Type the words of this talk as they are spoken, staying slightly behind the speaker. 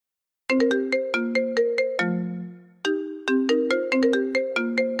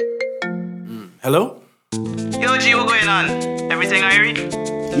Hello? Yo, G, what going on? Everything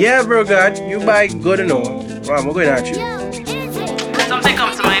irie? Yeah, bro, God. You buy good to know. Wow, we're going at you. Something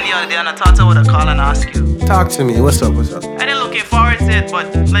comes to mind the other day and I thought I would have called and ask you. Talk to me. What's up? What's up? I didn't looking forward to it,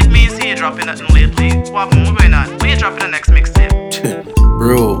 but like me and see you dropping nothing lately. What going on? When you dropping the next mixtape?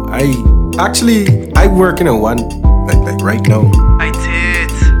 Bro, I work in a one, like right now. I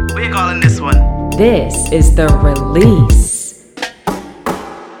did. What you calling this one? This is the release.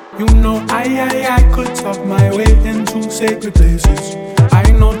 You know I could talk my way into sacred places.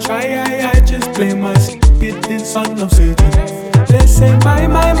 I know I just play my it is son of Satan. They say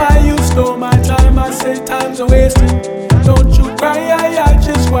my, you stole my time. I say time's a wasting. Don't you cry, I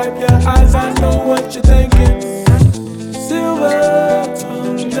just wipe your eyes. I know what you're thinking. Silver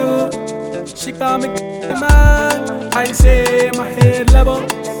tongue, she call me man. I say my head level.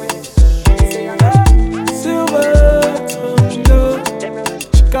 Silver tongue,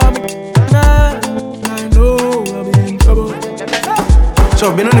 she call me man. I know I'll be in trouble. So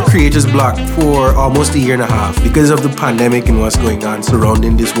I've been on the creators block for almost a year and a half because of the pandemic and what's going on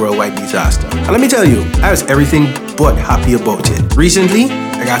surrounding this worldwide disaster. And let me tell you, I was everything but happy about it. Recently,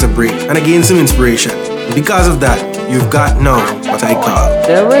 I got a break and I gained some inspiration. And because of that, you've got now what I call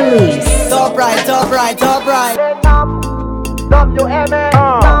the release. Top right.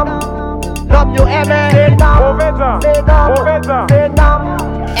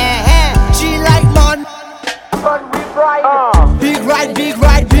 She like man. Big ride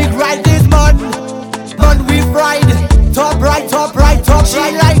this man. Man we ride. Top right. She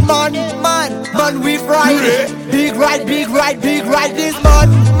like man we ride. Big ride this man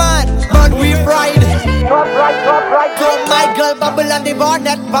we ride. Top right. So my girl bubble on the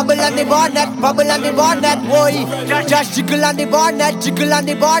bonnet, boy. Just jiggle on the bonnet,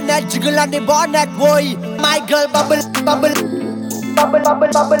 boy. My girl bubble. My girl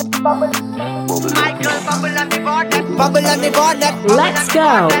bubble on the bonnet. Let's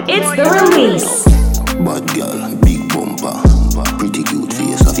go. It's the release. Bad girl, big bumper, pretty cute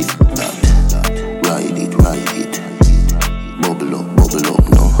face of it. Ride it. Bubble up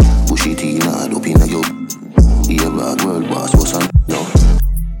now. Push it in hard up in your. Here bad world boss was on now.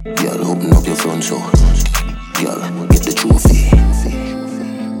 Girl, open up your front so. Girl, get the trophy.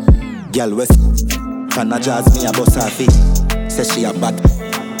 Girl West, can I jazz me a boss her feet? Say she a bad.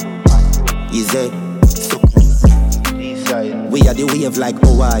 Easy, so we are the wave like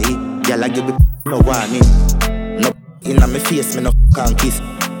Hawaii. Girl, I give me no warning. No inna me face, me no can't kiss.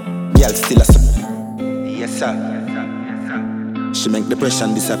 Girl still a yes sir. She make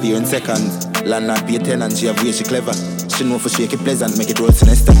depression disappear in seconds. Land not pay 10 and she have way she clever. She know for shake it pleasant, make it roll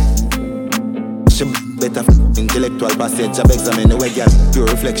sinister. She better intellectual passage, job examine the way girl. Pure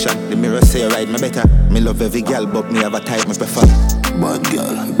reflection, the mirror say ride me better. Me love every girl, but me have a type me prefer. Bad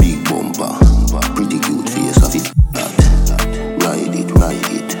girl, big bumper, pretty cute face of it. Ride it.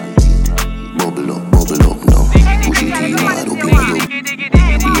 Bubble up now. Push it in hard up in your.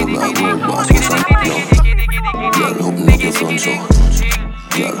 Here bad world boss was on now. Girl, open up your front so.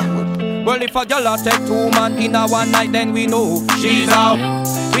 Girl. Well, if a girl a take two man in a one night, then we know she's out.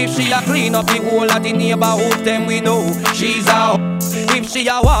 If she a clean up the whole of the neighborhood, then we know she's out. If she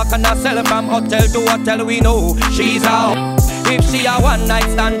a walk and a sell from hotel to hotel, we know she's out. If she a one night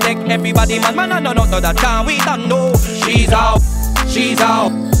stand, take everybody man, no that can we don't know she's out.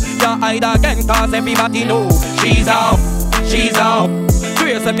 You hide again cause everybody know she's out.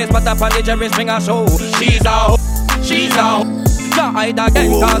 Trace and Miss Butter on the Jerry Springer show. She's out. You hide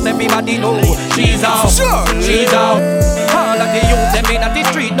again cause everybody know she's out. All of the youth them in the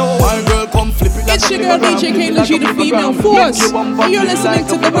street know. My girl come flip it. It's your girl DJ Kayla G, the female force, and you're listening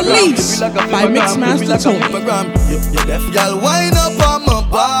to The Release by Mixmaster Tony. You deaf girl, wind up on my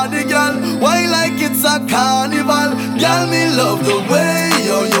body, girl. Why like it's a carnival? Girl, me love the way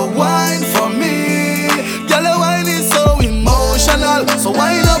you wine for me. Girl, your wine is so emotional. So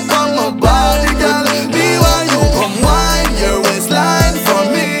wind up on my body, girl. Me while you come wine your waistline for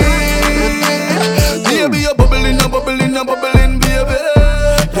me. Baby, you're bubbling, baby.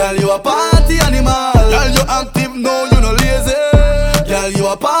 Girl, you a party animal. Girl, you active, no, you no lazy. Girl, you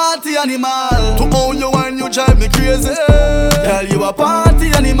a party animal. To own you wine, you drive me crazy. Girl, you a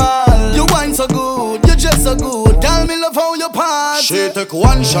party animal. You wine so good, you dress so good. Girl, me love how you party. She take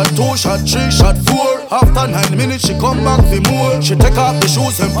 1 shot, 2 shot, 3 shot, 4. After 9 minutes, she come back for more. She take off the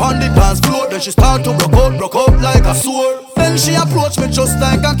shoes and pound the dance floor. Then she start to broke out like a sword. Then she approach me just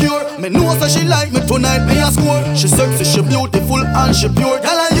like a cure. Me know that she like me tonight, me a score. She sexy, she beautiful and she pure.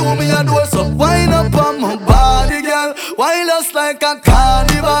 Girl, and you me adore, so wind up on my body, girl. Wind us like a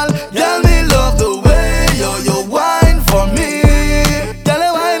carnival. Girl, me love the way you wine for me. Girl,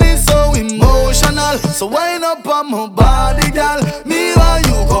 your wine is so emotional. So wind up on my body, girl. Me while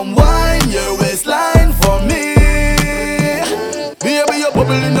you come wine your waistline for me. Baby, you're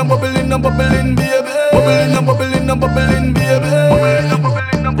bubbling and bubbling and bubbling, baby. Bubbling and bubbling and bubbling, baby.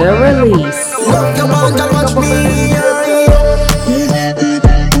 The Release. Come on, girl, watch me.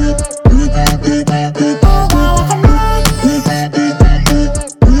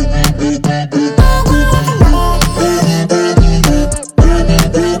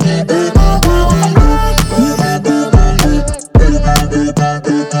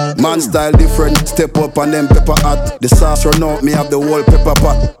 Man style different, step up and then pepper hot. The sauce run out, me have the whole pepper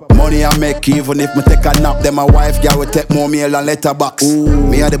pot. Money I make even if me take a nap. Then my wife girl will take more meal and letterbox.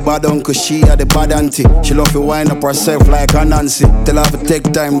 Me a the bad uncle, she a the bad auntie. She love to wind up herself like a Nancy. Tell her to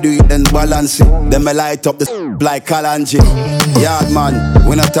take time, do it then balance it. Then me light up the like Kalanji. Yard man,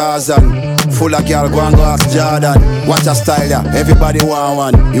 win a Tarzan. Full of girl, go and go ask Jordan. Watch a style ya, everybody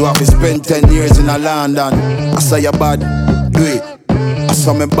want one. You have to spend 10 years in a London. I say you bad, do it. I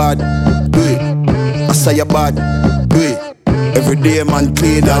saw me bad, do it. I say you bad, do it. Every day man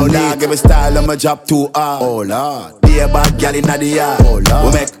clean and dog. Every style of my job too hard. Oh Lord, be a bad girl in the yard. Oh Lord,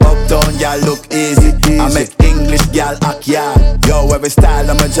 we make uptown girl look easy. I make English girl act yard. Yo, every style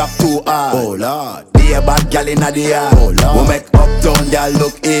of my job too hard. Oh Lord, be a bad girl in the yard. Oh Lord, we make uptown girl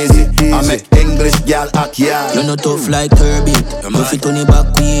look easy. I make English girl act yard. You're not tough like Kirby. You fit on the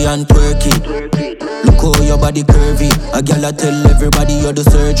back way and twerk it. Look how your body curvy. A girl I tell everybody you're the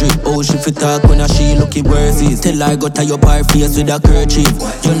surgery. Oh, she fit talk when she looking worthy. Tell her go tie up her face with a kerchief.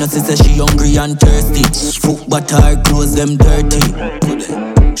 You know she say she hungry and thirsty. Foot but her clothes them dirty.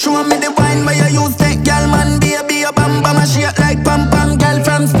 Show me the wine where you use take girl man. Baby a bam bam a shake like pam pam. Girl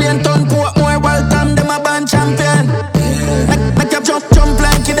from Spain town Portmore welcome them a band champion. Make you jump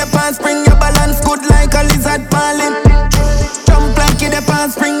like you the pan spring. Your balance good like a lizard falling. Jump like you the pan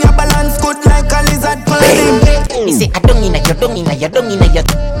spring. Your balance good like a lizard falling. Me say I don't inna your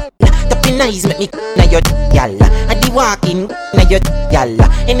tapping eyes make me na your yalla. I di walking na your yalla.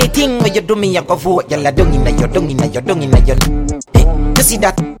 Anything where you do me I go for yalla. Don't inna your. You see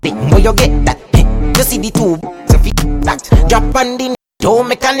that thing where you get that. You see the two so fit that. Drop on the don't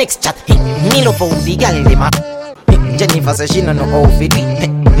make a next chat. Me love how the girl dem a. Jennifer say she no know how to do it.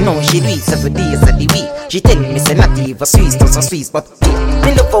 No, she do it 7 days of the week. She tell me say not even Swiss, not so Swiss, but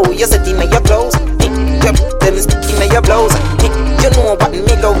me love how you set in your clothes. Them stick in your blouse. You know what me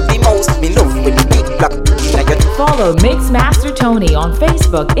love the most. Me love with the big black. Follow Mixmaster Tony on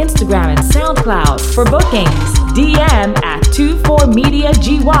Facebook, Instagram, and SoundCloud. For bookings, DM at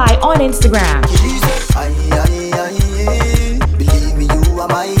 24mediagy on Instagram. Believe me, you are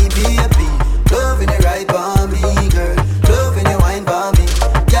my baby. Loving it right for me, girl. Loving it wine for me,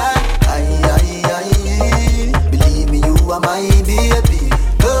 yeah. Believe me, you are my baby.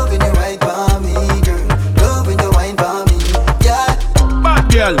 Loving it right for me, girl. Loving it wine for me, yeah.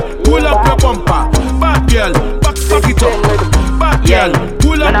 Bad girl, pull up your bumper. Bad girl, back it up. Bad girl,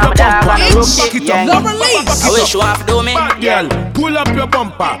 pull up your bumper. Back it up. The Release. I wish you have to do me. Bad girl, pull up your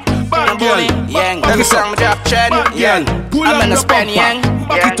bumper. Bad girl, back it up. Bad girl, pull up your bumper.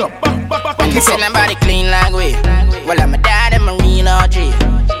 Back it up. When you say nobody clean like we, well I'm a dad and Marine OG.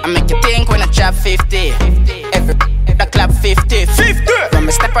 I make you think when I drop 50. Every the club 50. When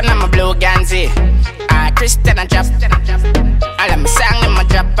me step on I'm a blue Ganzi. I Christian I drop. All of my song in my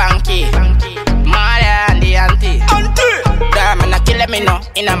drop punky. Maria and the auntie. Damn and I kill me no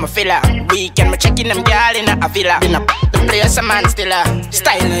in a filler. Weekend me checking them girl in a villa. In a the place a man still a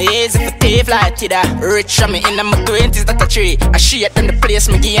style no easy for thief like Tida. Rich on me in my 20s that a tree. I shit in the place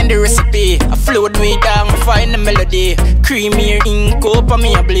me give the recipe. I float way down me find the melody. Creamy ink up on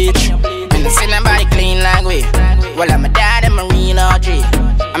me a bleach. And I see nobody clean like we. Well I'm a dad and Marine OG.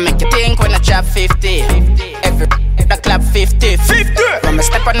 I make you think when I drop 50. Every the club 50. When me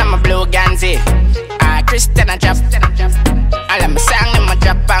step on I'm a blue Ganzi. I Christian I drop. All of my song in my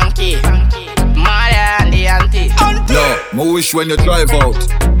drop punky. Maria and the auntie. Yo, my wish when you drive out,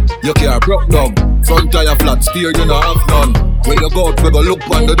 your car broke down. Front tire flat, steer you not have none. When you go out, we go look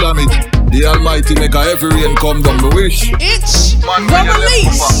on the damage. The Almighty make a heavy rain come down. My wish it's man, The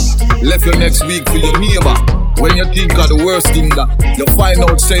Release. Left you next week for your neighbor. When you think of the worst thing that you find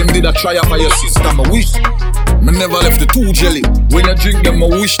out same did a try for your sister. My wish me never left the two jelly. When you drink them, I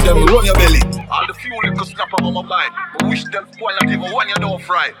wish them run your belly. All the fuel you could snap on my mind. I wish them spoil not even when you don't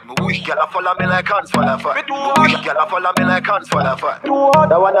fry. I wish y'all follow me like hands for the fat. I wish y'all follow me like hands for the fat. The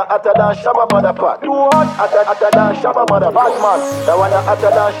one that hotter than Shabba mother pot. Hotter than Shabba mother pot, man. The one that hotter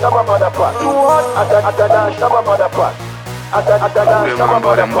than Shabba mother pot. Hotter than Shabba mother pot. Hotter than Shabba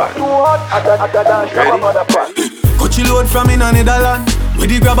mother pot. Hotter than Shabba mother pot. Coachy load from in a Netherland. With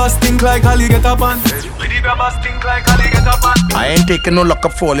the grabber stink like alligator pan. I ain't taking no luck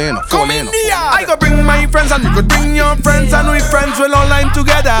up falling. I go bring my friends and you could bring your friends, and we friends will all line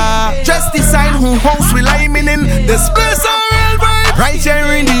together. Just decide who hosts will I'm in the space of real vibe. Right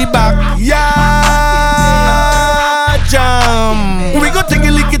here in the back, yeah, jam. We go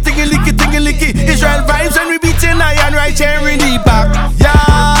tingy licky, tingy licky, tingy licky. Israel vibes and we beating iron right here in the back, yeah,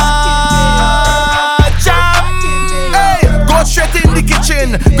 jam. Hey, go straight in the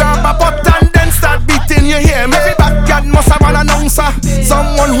kitchen, grab a pot and then start beating. You hear me? Every backyard must have an announcer,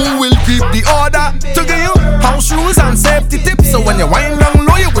 someone who will keep the order to give you house rules and safety tips. So when you wind down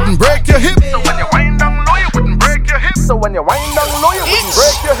low, you wouldn't break your hip. So when you wind down low, you wouldn't break your hip. So when you wind down low, you wouldn't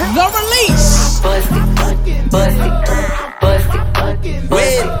break your hip. The release. Bust it, bust it, bust it, bust it.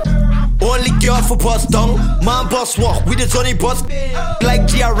 Wait, only girl for bust down. Man bust walk with the Johnny bust like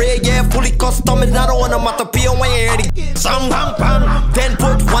GRA, yeah, fully custom. And I don't wanna matter pay when you hear the some bang bang. Then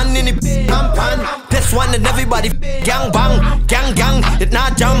put one in the pan. This one and everybody gang bang, gang gang. It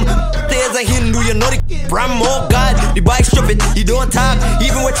not jam. There's a Hindu, you know the Bram. Oh God, the bike strip it, you don't talk.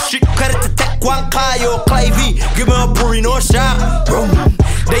 Even with shit credit to take one car, yo, Clivey. Give me a puri, no shot. Boom.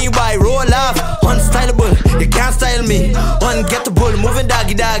 Then you buy roll off, unstylable. You can't style me, ungettable. Moving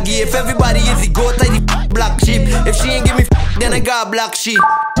doggy doggy. If everybody is the goat, I the black sheep. If she ain't give me then I got black sheep.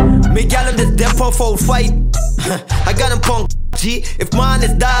 Me gal on this death for fight. I got him punk G. If man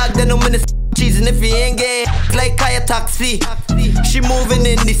is dog, then I'm in the cheese. And if he ain't gay, like Kaya Taxi. She moving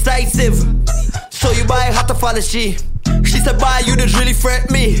indecisive, so you buy hot to follow she. She said, "Bye, you just really fret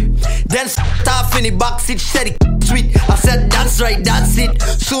me." Then off in the backseat, she said, "It sweet." I said, "That's right, that's it."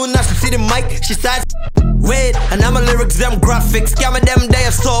 Soon as she see the mic, she starts. Wait, and I'm a lyrics, them graphics. Scammer them day I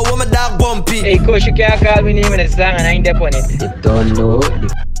saw with my dog Bumpy. Hey, coach, you can't call me name in the song and I ain't up on it. You don't know the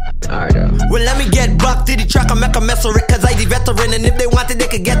harder. Well, let me get back to the track and make a mess of it, cause I the veteran. And if they want it, they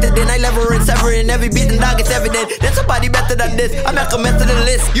could get it. Then I level and sever in every beat and dog is evident. There's somebody better than this. I make a mess of the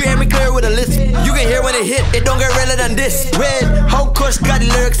list. You hear me clear with a list. You can hear when it hit, it don't get realer than this. Wait, how Kush got the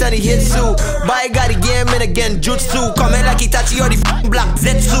lyrics and he hits too. But I got the game in again, jutsu. Coming like Itachi or the black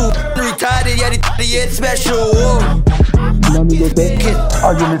Zetsu. Retarded, yeah, the yet special. Are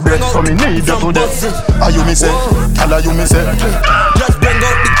you me bed, so me need you today. Are you me say? Tell her you me say. Just bring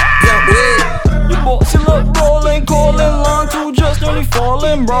out the way. You bossy look rolling, calling, line two just nearly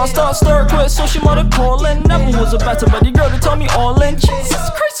falling. Bra start quit, so she mother calling. Never was a better buddy girl to tell me all in. Jesus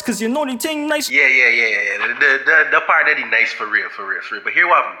Christ, cause you know the thing nice. Yeah. The part that is nice for real. But here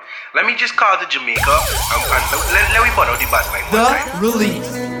what happened? Let me just call to Jamaica and let me put out the bad line. The release.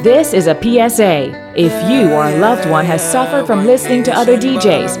 This is a PSA. If you or a loved one has suffered from listening to other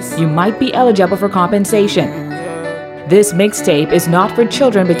DJs, you might be eligible for compensation. This mixtape is not for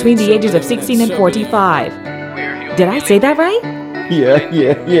children between the ages of 16 and 45. Did I say that right? Yeah,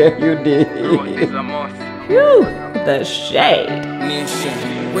 you did. Whew, the shade.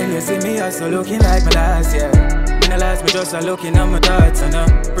 When you see me, I still looking like my last year. When I last, me just looking at my thoughts. And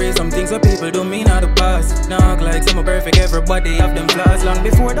pray some things that people don't mean out the past. Knock like some perfect, everybody have them flaws. Long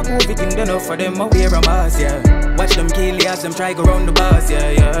before the COVID thing, done enough for them, I wear a mask, yeah. Watch them kill the ass, them try go round the bus,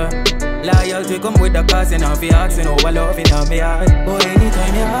 yeah. Loyalty come with the cost, and if you asking how I love it on me heart. But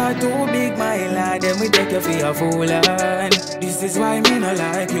anytime your heart too big, my lad, then we take you for a fool. And this is why me not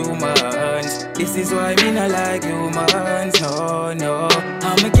like humans. This is why me not like humans. No.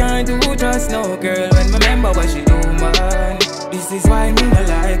 I can't do trust no girl when me remember what she do, man. This is why me not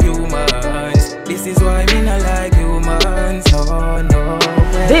like humans. This is why me not like humans. No.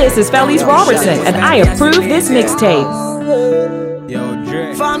 This is Felice Robertson, and I approve this mixtape.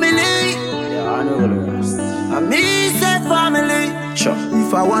 Family. I me say family. Sure.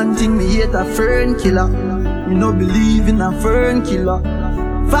 If I want thing, me hate a fern killer. Me no believe in a fern killer.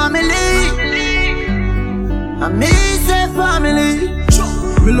 Family. I me say family.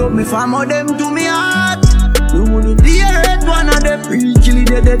 Me love me family, them to me heart. Me wanna dear one of them. Real kill it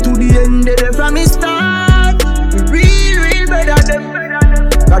dead to the end, dead from me start. Real better them.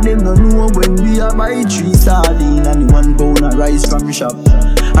 Cause them no know when we a buy 3 sardine and the 1 pound of rice from shop.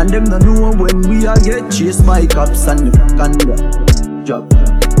 And them no know when we a get chased by cops and the conda job.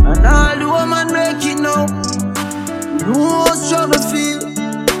 And all the woman make it now. Me know how struggle feel.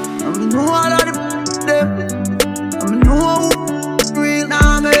 And me know all of them. And me know how real.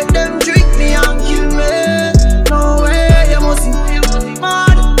 Now make them trick me and kill me. No way, you must see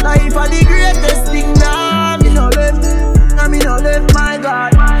mad. Life are the greatest thing that me no left. And me no left, my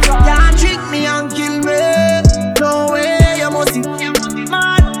God. Can't trick me and kill me. No way, you must see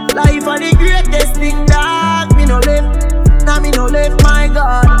mad. Life are the greatest thing that me no left. And me no left, my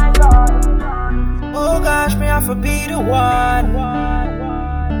God. Oh gosh, me have to be the one.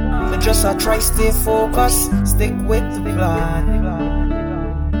 But just I try stay focused, stick with the plan.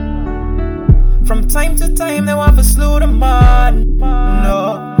 From time to time they want to slow the man.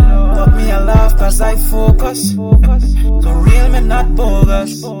 No, but me I laugh cause I focus. So real me not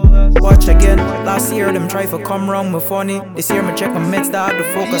bogus. Watch again, last year them try to come wrong with funny. This year me check my meds that have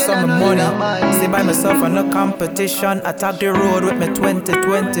to focus on my money. Stay by myself and no competition. Attack the road with my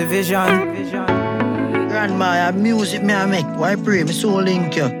 2020 vision. Grandma, I have music me I make. Why pray? Me so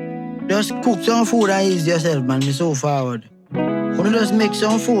link you. Just cook some food and ease yourself, man. Me so forward. Wanna just make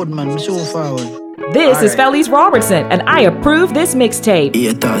some food, man. Me so forward. This is Felice Robertson, and I approve this mixtape.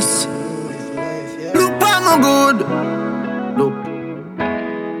 It does. Look, I'm good. Look.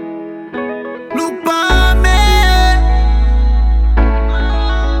 Look, me.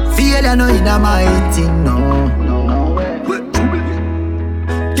 Feel I know in my thing, no.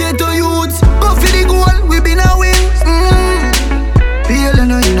 Get to youths, go for the goal. We been a win. Feel I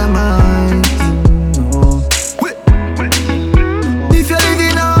know in my thing, no. If you're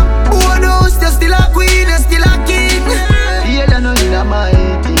living a bonus, you're still a queen, you're still a king. Feel I know in my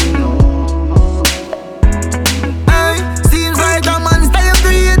thing, no. Seems like a man style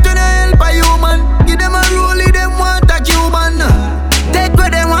create to the help a human. Give them a roll, them want a Cuban. Take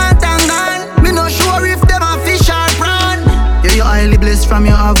what they want and gone. Me no sure if them a fish or prawn. Yeah, you highly blessed from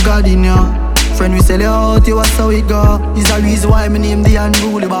your have God in you. Friend, we sell you out, you was how it go. Is the reason why me name the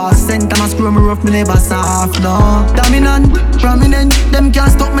unruly boss. Sent them a screw me rough, me never soft, no. Dominant, prominent, them can't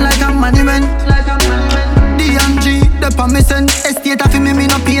stop me like a monument. D&G, the permission. Estate of me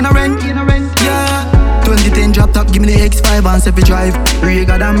no pay no rent. Yeah. 2010 drop top, give me the X5 and Sefi drive.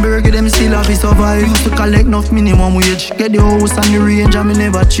 Regal and Burger, them still have to survive. Used to collect enough minimum wage. Get the house and the range and me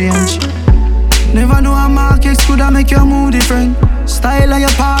never change. Never know a market could have make your mood different. Style of your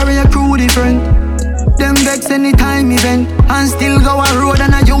power, your crew different. Them vex anytime event. And still go a road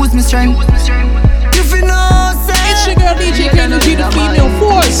and I use my strength. If you know, say it's your girl DJ K-Energy, the female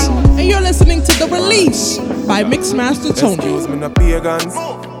force. And you're listening to The Release by Mixmaster Tony. Excuse me, no pagans.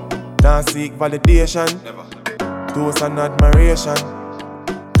 Now seek validation. Toast and admiration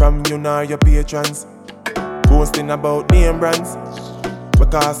from you nor your patrons. Boasting about name brands. We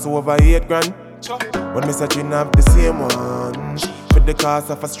cost over 8 grand. When me searching up the same one for the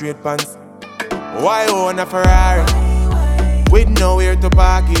cost of a straight pants. Why own a Ferrari with nowhere to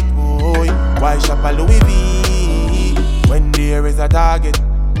park it, boy? Why shop a Louis V when there is a target?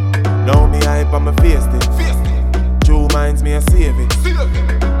 Now me hype on my face it. True minds me a save it.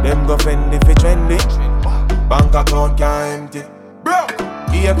 Them go fend if it trendy. Bank account can't empty.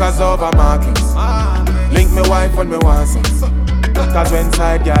 Acres over markets. Link me wife when me want some. Cause when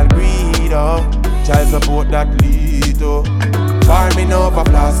side girl breed up, child support that lead up. Farming over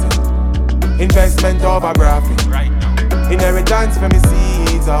plastic, investment over graphic. Inheritance for me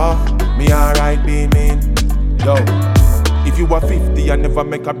seeds up. Me alright being mean. Yo, if you are 50 and never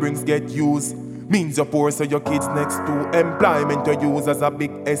make a brings get used, means you're poor so your kids next to employment you use as a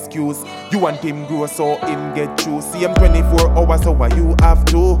big excuse. You want him grow so him get through. See him 24 hours so why you have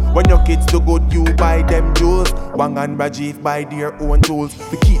to. When your kids do good you buy them jewels. Wang and Rajiv buy their own tools.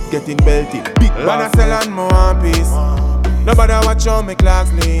 We keep getting belted. Big man I sell and more one piece. Nobody watch how me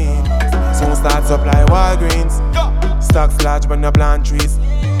clocks lean. Soon start supply Walgreens. Stocks large when you plant trees.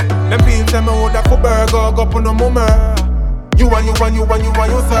 Them fields them out of a burger go on no mummer. You and you,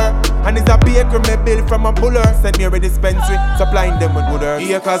 sir. And it's a baker me bill from a buller. Send me a dispensary, supplying them with good herbs.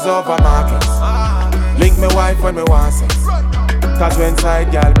 Acres over markets. Link me wife when me want sex. Cause when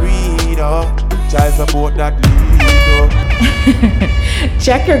side girl breed up, child support that lead up.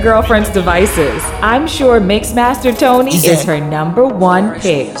 Check your girlfriend's devices. I'm sure Mixmaster Tony is her #1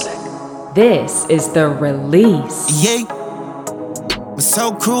 pick. This is The Release. Yeah. We're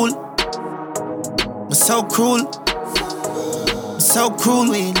so cruel. We're so cruel. So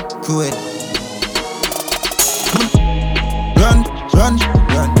cruel, cruel. Run, run,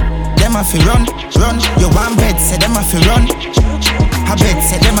 run. Them a fi run, run. You want bet, say them a fi run. I bet,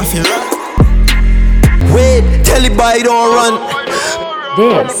 say them a fi run. Wait, tell it boy don't run.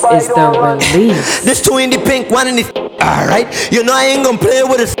 This is The Release. There's 2 in the pink, 1 in the alright. You know I ain't gon' play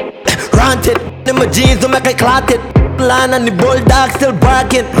with it. Granted, in my jeans don't make it clotted. Line and the bulldog still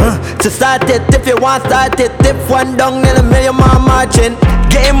barking. To start it, if you want start it. If one down, then a million more marching.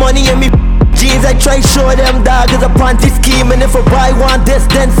 Getting money in me jeans, I try show them dog is a panty scheme. And if a boy want this,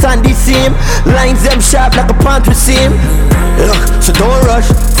 then Sandy seam. Lines them sharp like a pantry seam. Look, so don't rush,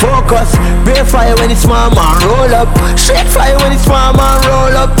 focus. Break fire when it's small man, roll up. Shake fire when it's small man,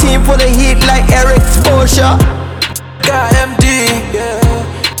 roll up. Team for the heat like Eric Exposure. Got empty, yeah,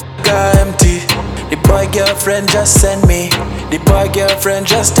 got empty. The boy girlfriend just send me. The boy girlfriend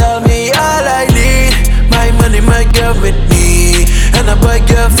just tell me all I need. My money, my girl with me, and a boy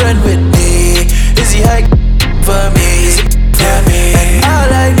girlfriend with me. Is he high for me? For me. And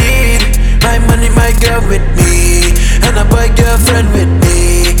all I need. My money, my girl with me, and a boy girlfriend with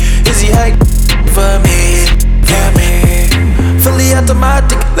me. Is he high for me? For me. Fully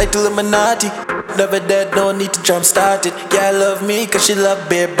automatic, like the Illuminati. Never dead, no need to jump start it. Yeah, love me, cause she love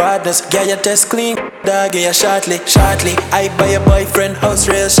bare badness. Yeah, your test clean, dog, yeah, shortly. I buy a boyfriend house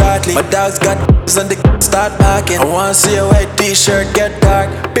real shortly. My dog's got and the start barking. I wanna see a white t-shirt get dark.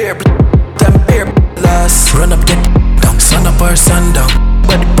 Beer, them beer lost. Run up, get down, sun up or sundown.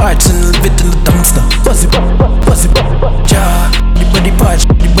 Body parts and leave it in the dumpster. Buzz it, ja. The body parts,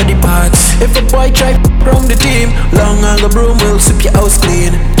 the body parts. If a boy try wrong the team, long on the broom will sweep your house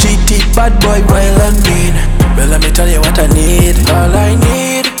clean. GT bad boy, wild and mean. Well, let me tell you what I need. All I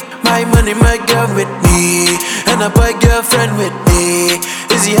need, my money, my girl with me, and a boy girlfriend with me.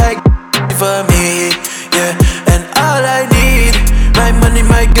 Is he high for me? Yeah. And all I need, my money,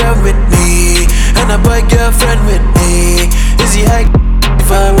 my girl with me, and a boy girlfriend with me. Is he high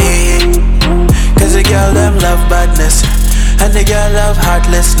for me? Cause the girl them love badness, and the girl love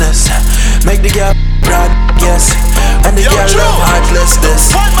heartlessness. Make the girl proud, yes. And the girl love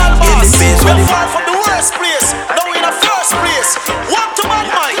heartlessness. In the face when far from the worst place, now in the first place. Walk to bad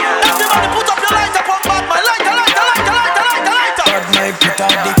mind. Everybody put up your light up on bad mind. Lighter. Bad mind, put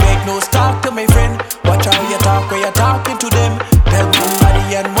out the fake news. Talk to my friend. Watch how you talk when you're talking to them. Tell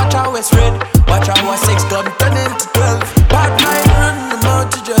somebody and watch how it's red. Watch how a 6 gun turn into 12. Bad mind run the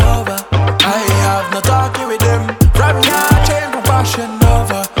mouth to Jehovah. I have no talking with them. From your chain passion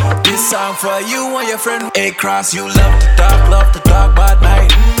over. This song for you and your friend. A cross, you love to talk bad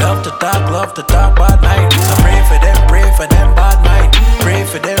night. Love to talk bad night. So pray for them bad night. Pray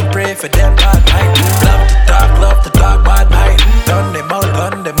for them bad night. Love to talk bad night. Gun them out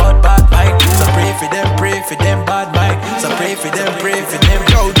bad night. So pray for them bad night. So pray for them.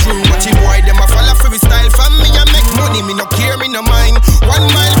 Yo, true, watch it boy, them a follow for style. From me I make money, me no care, me no mind. 1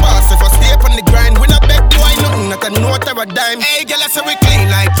 mile boss, if I stay up on the grind. When I beg boy, nothing, not a note or a dime. Hey, girl, I say we clean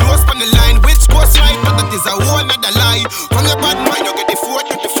like close on the line. Which goes right, but that is a whole nother lie. From your bad mind, you get the 4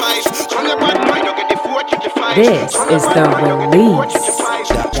 to the 5. From your bad mind, you get the 4 to the 5. This is the release.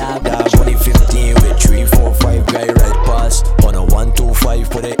 2015 with 3, 4, 5 guy right past. On a 1, 2, 5,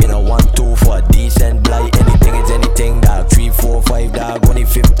 put it in a 1, 2 for a decent blight. Anything is anything, dog. 3, 4, 5, dog.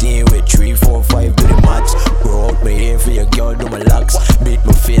 2015 with 3, 4, 5, do the max. Grow out my hair for your girl, do my locks. Beat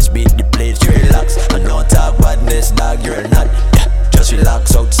my face, beat the place, relax. And don't talk badness, dog, you're not. Just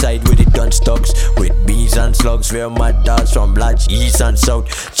relax outside with the gun stocks. With bees and slugs, we're mad dogs from Blanche, east and south.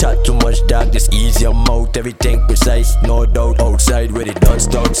 Chat too much, dog, just ease your mouth. Everything precise, no doubt. Outside with the gun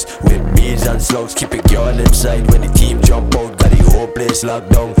stocks. With bees and slugs, keep it girl inside. When the team jump out, got the whole place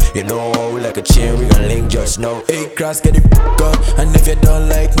locked down. You know how like a chain, we gon' link just now. Hey, cross, get the f*** out. And if you don't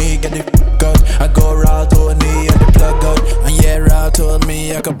like me, get the f*** out. I go raw to me and the plug out. And yeah, raw told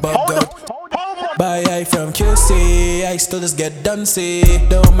me I could bug out. Buy I from QC, I still just get done see.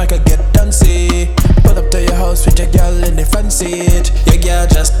 Don't make her get done see. Pull up to your house with your girl in the front seat. Your girl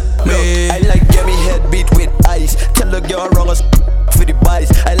just me. I like get me head beat with ice. Tell the girl wrong us for the buys.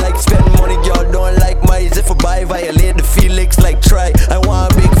 I like spend money, girl don't like mice. If I buy violate the Felix like try. I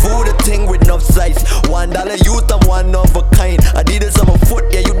want big food, a thing with enough size. $1 youth, I'm one of a kind. Adidas on my foot,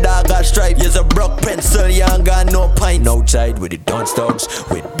 yeah you dog got stripe. Here's a broke pencil, you ain't got no pint. Outside with the don't dogs,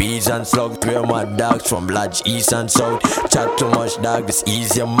 with bees and slugs. We're my dogs from Lodge, east and south. Chat too much, dog, just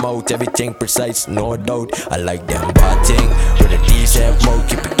ease your mouth. Everything precise, no doubt. I like them bad thing with a decent mouth.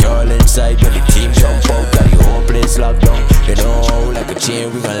 Keep a girl inside when the team jump out. Got the whole place locked down. You know, like a chain,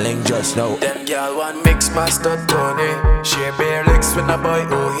 we gon' link just now. Them girl want mix master Tony. Share bare legs with a boy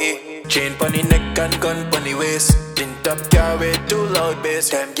Ohi. Chain pon the neck and gun pon the waist. Tint up car with too loud bass.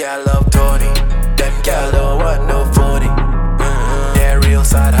 Them girl love Tony. Them girl don't want no phony. Yeah, real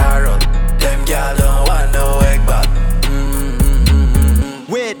sad Harold. Them girl don't want no egg back.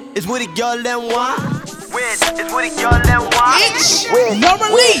 Wait, is what the girl them want? Wait, is what the girl them want? It's your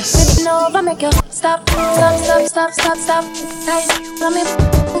release. It's over, make you stop. Nice, let me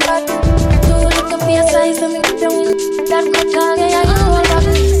back. Do look up your size, let me down. That my car, yeah, you know what.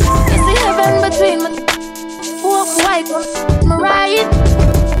 It's the heaven between my walk white, my right.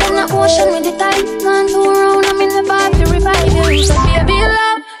 In the ocean with the tide, not too around, I'm in the bar to revive you. So baby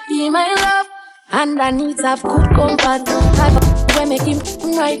love, be my love. And I need to have good comfort. Type of way make him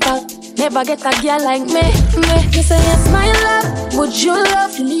right back. Never get a girl like me. You say yes, my love. Would you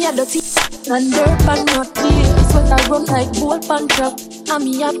love me? I dirty and dirt and not clean. Sweat I run like bolt and trap. and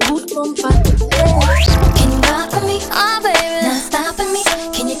me have good bumper. Can you rock with me? Oh baby, not stopping me.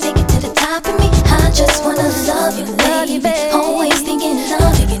 Can you take it to the top of me? I just wanna love you, baby. Always thinking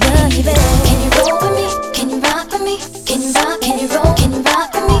of you, baby. Can you roll with me? Can you rock with me? Can you rock? Can you roll? Can you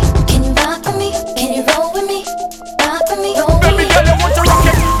rock with me? Can you rock with me? Can you roll with me? Rock with me, roll with me. Baby girl, you want to rock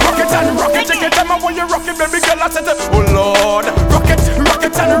it and rock it. Take your time and when you rock it, baby girl, I said, oh Lord, rock it and rock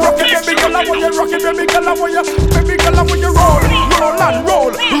it, baby girl, I want you rock it, baby girl, I want you roll and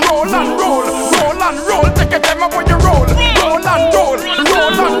roll, roll and roll, roll and roll. Take your time and when you roll and roll,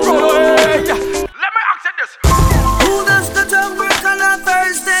 roll and roll. Hey. Let me ask you this: who does the tongue break on a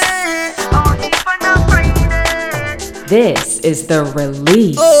Thursday or even a Friday? This is the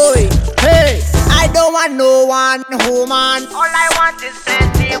release. Oi, hey, I don't want no one woman. All I want is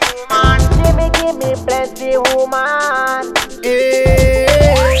plenty woman. Give me plenty woman.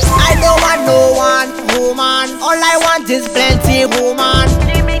 Hey, I don't want no one woman. All I want is plenty woman.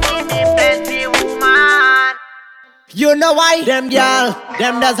 Give me plenty woman. You know why? Them girl,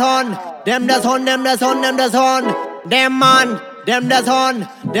 them does on. Them does on, them does on, them does on. Them man, them does on.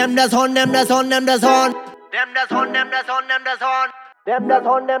 Them does on, them does on, them does on. Them does on, them does on, them does on. Them does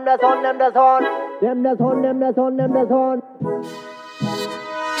on, them does on, them does on. Them does on, them does on, them does on.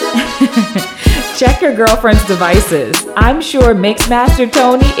 Check your girlfriend's devices. I'm sure Mixmaster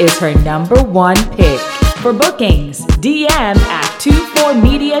Tony is her #1 pick. For bookings, DM at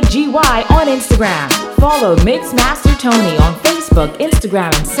 24mediagy on Instagram. Follow Mixmaster Tony on Facebook,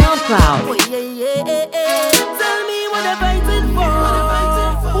 Instagram, and SoundCloud. Oh, yeah. Tell me what they're fighting for.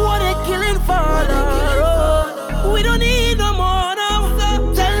 What they're killing for. Oh, we don't need no more now.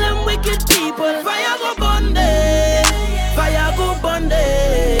 Tell them wicked people. Fire go burn them. Fire go burn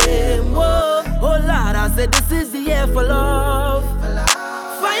them. Whoa. Oh Lord, I said this is the year for love.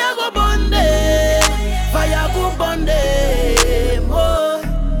 Fire go burn them. Fire go burn them. Whoa.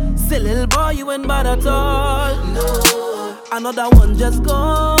 Say little boy, you ain't bad at all. No. Another one just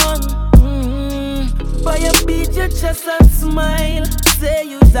gone. Boy, you beat your chest and smile. Say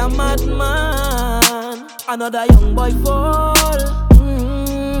you's a madman. Another young boy fall.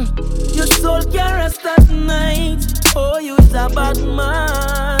 Your soul can rest at night. Oh, you's a bad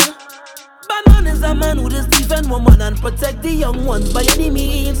man. Bad man is a man who just defend woman and protect the young ones by any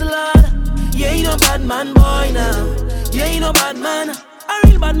means, Lord. You ain't no bad man, boy, now. You ain't no bad man. A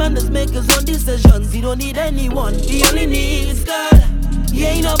real bad man just make his own decisions. He don't need anyone. He only needs God. You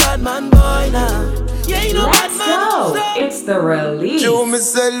ain't no bad man, boy, now. You ain't no bad man. Let's go. It's the release. You me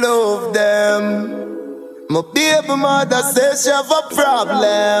say love them. My baby mother says she have a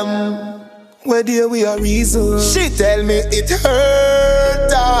problem. Where dear we are reason. She tell me it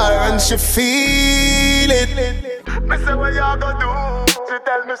hurt her and she feel it. Me say what you gonna do? She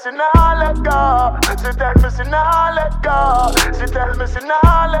tell me she nah let go. She tell me she nah let go. She tell me she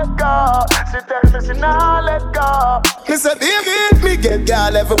nah let go. She tell me she nah let go. Me say baby, me get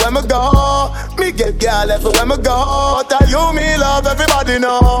girl everywhere me go. Me get girl everywhere me go. Tell you me love everybody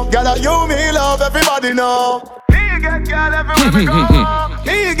know. Girl, you me love everybody know. Me get girl everywhere me go.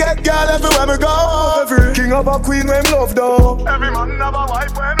 Me get girl everywhere me go. Every king of a queen when love though. Every man have a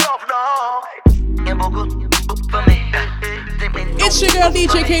wife when love though. It's your girl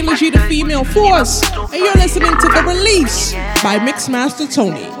DJ Kayla G, the female force, and you're listening to The Release by Mixmaster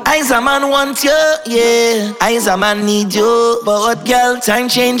Tony. I's a man want you, yeah. I's a man need you. But what girl, time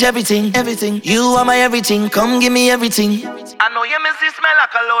change everything, everything. You are my everything, come give me everything. I know you miss the smell of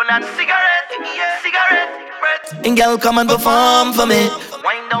cologne and cigarette, yeah. Cigarette, breath. And girl, come and perform for me.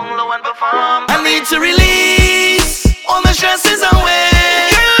 Wind down low and perform. I need to release all my stresses away.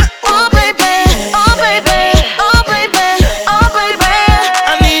 Oh baby, oh baby, oh baby, oh baby.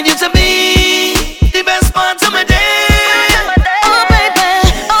 I need you to be the best part of my day. Oh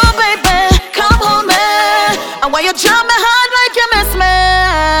baby, come hold me. And why you jump me hard like you miss me?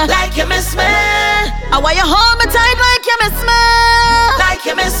 Like you miss me. And why you hold me tight like you miss me? Like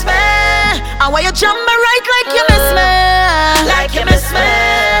you miss me. And why you jump me right like you miss me? Like you miss me.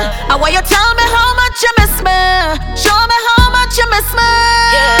 And why you tell me how much you miss me? Show me how much you miss me.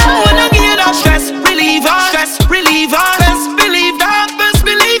 Yeah. When I give you that stress reliever, stress reliever, best believe that, best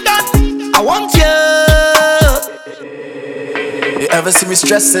believe that. I want you. You ever see me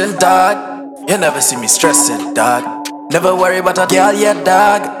stressing, dog? You never see me stressing, dog. Never worry about a girl yet,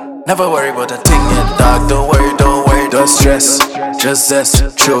 dog. Never worry about a thing yet, dog. Don't worry, don't stress. Just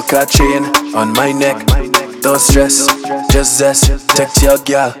zest, choke a chain on my neck. Don't stress, just zest. Text your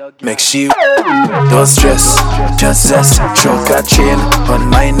girl, make she. Don't stress, just zest. Choke a chain on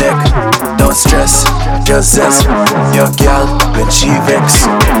my neck. Don't stress, just zest. Your girl when she vex.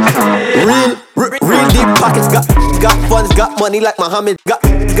 Real deep pockets, got funds, got money like Muhammad. Got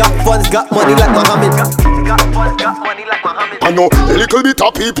funds, got money like Muhammad. I know a little bit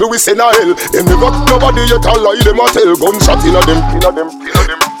of people we send a hell. Them never nobody yet a lie, them a tell. Gunshot in a them.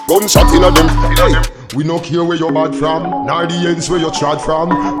 Gunshot in a them. Hey. We no care where you bad from, nor the ends where you trod from.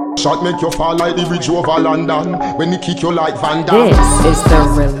 Shot make you fall like the bridge over London. When they kick you like Van Damme. This is the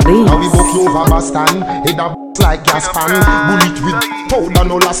release. Now we buck you over Boston. Head up like gas pan. Bullet with powder,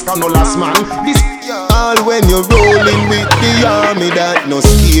 no last man. This all when you're rolling with the army that no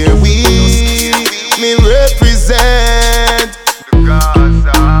scare we. Me represent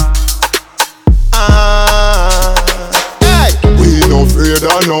Gaza. Hey. We no afraid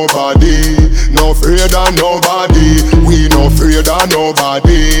of nobody. No afraid of nobody. We no afraid of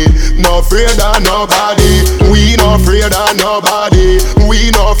nobody. No afraid of nobody. We no afraid of nobody. We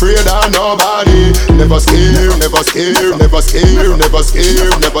no afraid of nobody. Never scare, never scare, never scare, never scare,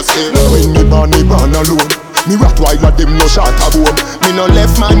 never scare. When me born alone. Me Rottweiler them no shot a bone. Me no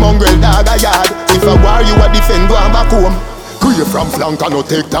left my mongrel dog a yard. If I war you a defend, go and back home. Creep from flank and no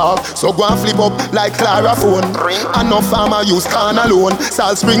take talk. So go and flip up like Clara phone. And no farmer use can alone.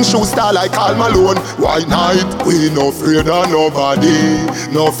 Salt Spring shoe star like Al Malone. Why night? We no afraid of nobody.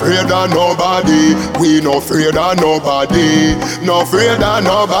 No afraid of nobody. We no afraid of nobody. No afraid of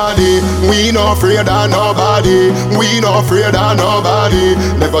nobody. We no afraid of nobody. We no afraid of nobody.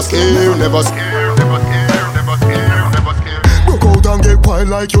 Never scare, never scare, never scare. And get wild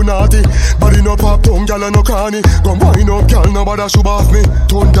like you naughty. Body no pop tongue, gal no cranny. Come wind up, gal, nobody should off me.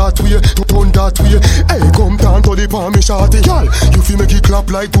 Turn that way, turn that way. Hey, come down to the palm, me shorty. Gal, you feel make it clap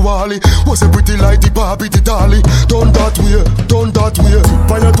like Wally. Was a pretty like the Barbie, the dolly. Turn that way, turn that way.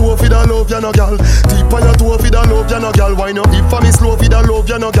 Tip on your toe for the love, you no gal. Tip on your toe for the love, you no gal. Why no hip for me slow for the love,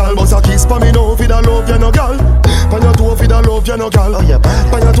 you no gal. Bust a kiss for me now for the love, you no gal. On your toe for the love, you no gal. On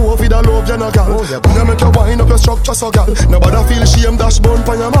your toe for the love, you no gal. Wanna make you wind up your structure so gal. Nobody feel shame dash bone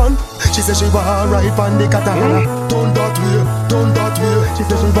pon your man. She say she want ride pon the katana. Turn that way, turn that way. She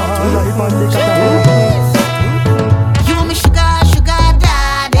say she want ride pon the katana. You want me sugar, sugar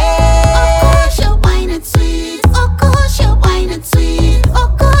daddy. Of course you're wine and sweet. Of course you're wine and sweet.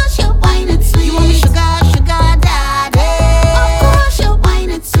 Of course you're wine and sweet. You want me sugar, sugar daddy. Of course you're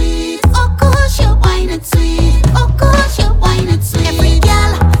wine and sweet. Of course you're wine and sweet. Of course you're wine and sweet. Every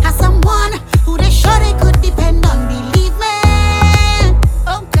girl has someone who they sure they could depend on. Believe me.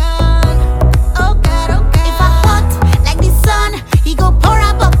 He go pour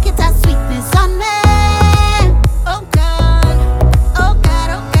a bucket of sweetness on me. Oh God, oh God,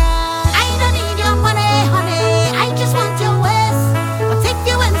 oh God. I don't need your money, honey. I just want your waist. But if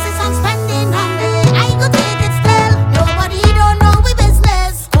you insist on spending on me, I go take it still. Nobody don't know we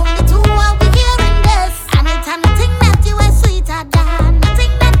business. Only two are we hearing this. And I tell nothing that you are sweeter than.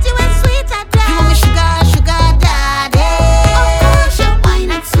 Nothing that you are sweeter than. You want me sugar, sugar daddy. Of course you're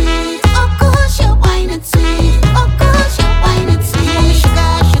wine and sweet. Of course you're wine and sweet. Of course you're wine and sweet.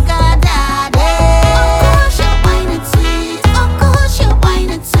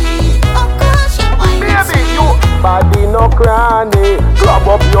 Body no cranny, club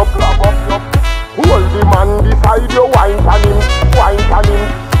up your. Hold the man beside you, wine on him.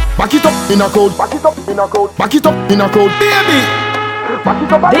 Back it up in a crowd, back it up in a crowd, back it up in a crowd, baby.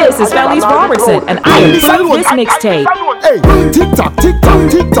 This is Felice Robertson, and I approve this mixtape. Hey, tick tock, pan,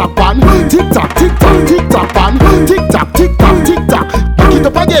 tick tock, pan, tick tock, back it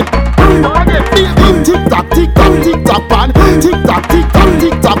up again. Tick tock, pan, tick tock, pan,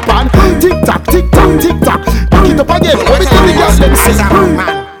 tick tock, back it up again. Let me see the girls them say.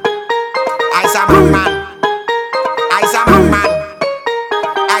 I's a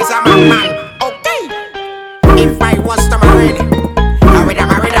man. Okay. If I was to marry, I would have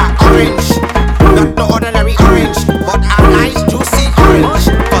married an orange. Not the ordinary orange, but a nice juicy orange.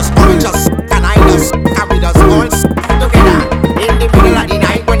 Cause oranges and I just carry us all together. In the middle of the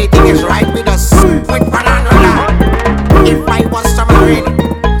night when the thing is right with us. With one another. If I was to marry,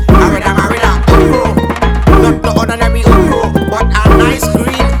 I would have married an Ugro. Not the ordinary Ugro, but a nice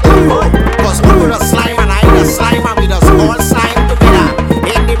green Ugro. Cause Ugro does slime and I does slime and we does all slime together.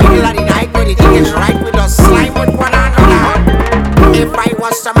 In the middle of the night when the thing is right with us. Slime with one another. If I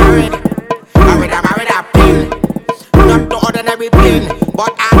was to marry, I would have married a pin. Not the ordinary pin,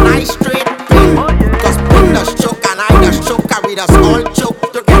 but a nice straight pin. Cause pin does choke and I does choke and we does all choke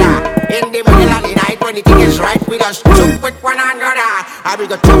together. In the middle of the night when the thing is right, we does choke with one another. I will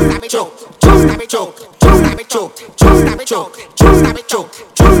go choke, stab it, choke, stab it, choke, stab it, choke, stab it, choke, stab it, choke,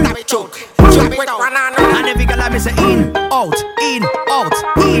 stab it, choke, choke with one another. And every girl I miss a in, out, in, out,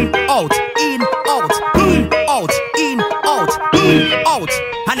 in, out, in, out, in, out, in, out, in, out.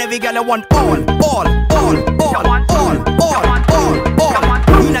 And every every girl I want all.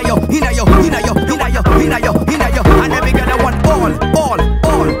 Inna yo, and every girl I want all.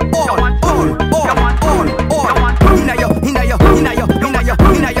 Inna yo,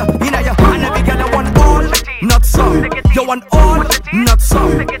 and every girl I want all, not some. You want all, not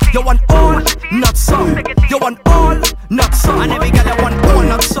some. You want all, not some. You want all, not some. And every girl I want all,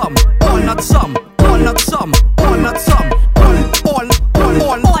 not some. All, not some. All, not some. All, not some. All.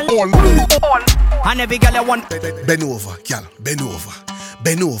 And every girl I want. Bend over, girl, bend over.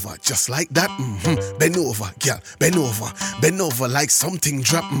 Bend over, just like that, Bend over, girl, bend over like something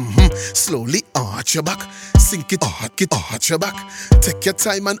drop, Slowly arch your back, sink it, arch your back. Take your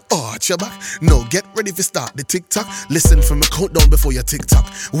time and arch your back. Now get ready to start the tick-tock. Listen for me countdown before your tick-tock.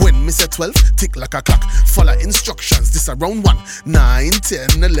 When me say 12, tick like a clock. Follow instructions, this around 1, 9,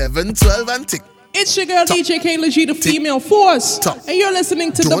 10, 11, 12 and tick. It's your girl DJ Kayla G, the female force, and you're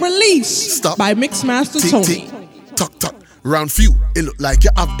listening to The Release by Mixmaster Tony. Talk. Round few, it look like you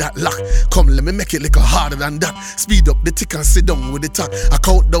have that lock. Come, let me make it little harder than that. Speed up the tick and sit down with the talk. I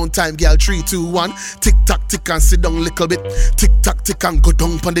count down time, girl, 3, 2, 1. Tick tock, tick and sit down little bit. Tick tock, tick and go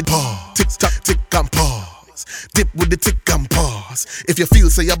down on the pause. Tick tock, tick and pause. Dip with the tick and pause. If you feel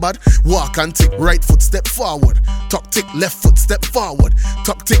say you're bad, walk and tick. Right foot step forward. Tuck tick, left foot step forward.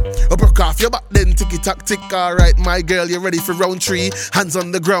 Tuck tick, broke off your back, then ticky tock tick. Alright, my girl, you ready for round 3? Hands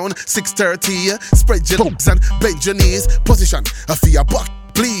on the ground, 6:30. Spread your legs and bend your knees. Position, for your butt,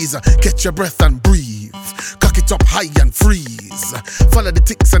 please. Catch your breath and breathe. Cock it up high and freeze. Follow the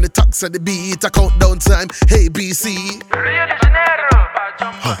ticks and the tucks and the beat. I count down time, A, B, C. Rio de Janeiro.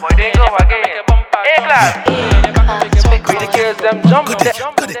 Boy, they go again.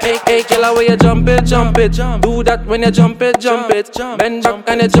 Hey, girl, where you jump it. Do that when you jump it. Bend back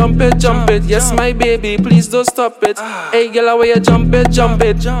and you jump it. Yes, my baby, please don't stop it. Hey, girl, where you jump it.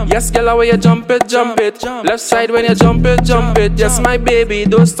 Yes, girl, where you jump it. Left side when you jump it. Yes, my baby,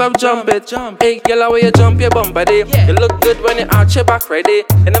 don't stop jump it. Hey, girl, where you jump your bum body. You look good when you arch your back ready.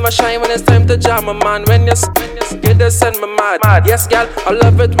 And I'ma shine when it's time to jam a man. When you just send me mad. Yes, girl, I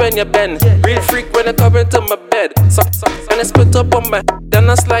love it when you bend. Real freak when you come into my bed. So and I split up on my then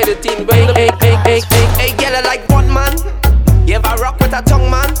I slide it in. Hey, girl, I like one man. You ever rock with a tongue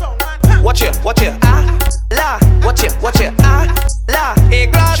man? Watch it, watch it, Hey,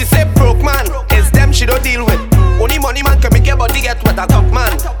 girl, she say broke man. It's them she don't deal with. Only money man can make your body get what a top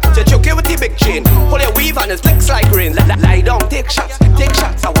man. So choke you with the big chain. Pull your weave and it flicks like rain. Lie down, take shots.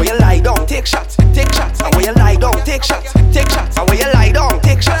 And where you lie down, take shots. And where you lie down, take shots. And where you lie down,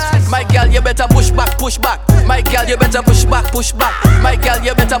 take shots. My girl, you better push back. My girl, you better push back. My girl,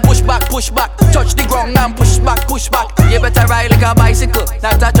 you better push back. Touch the ground and push back. You better ride like a bicycle,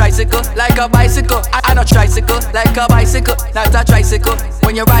 not a tricycle. Like a bicycle, I not tricycle. Like a bicycle, not a tricycle.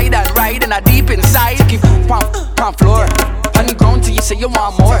 When you ride and a deep inside, keep pump floor. On the ground till you say you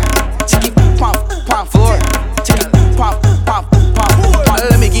want more. Keep pump floor. Pump.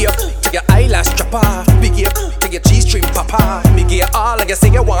 Let me give to your eyelash strapper. Big give to your G-string papa. Me give all like you say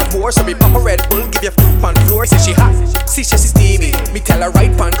you want more. So me pop a Red Bull, give you on floor. Say she hot, see she steamy. Me tell her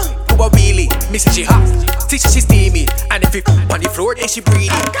right pan, do a wheelie. Me say she hot, see she steamy. And if you on the floor, then she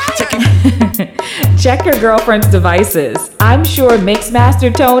breathe. Check your girlfriend's devices. I'm sure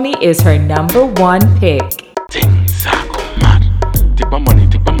Mixmaster Tony is her #1 pick.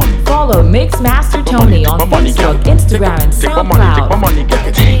 Follow Mixmaster Tony on Facebook, Instagram, and SoundCloud.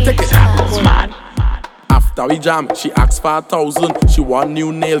 After we jam, she asked for 1,000. She want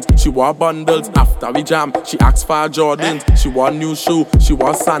new nails, she want bundles. After we jam, she asked for Jordans. She want new shoe, she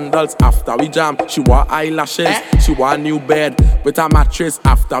want sandals. After we jam, she want eyelashes. She want new bed with a mattress.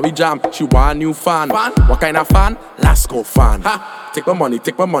 After we jam, she want new fan. What kind of fan? Lasco fan. Take my money, girl.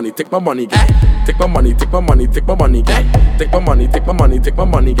 Take my money, girl. Take my money, girl. Take my money, girl. Take my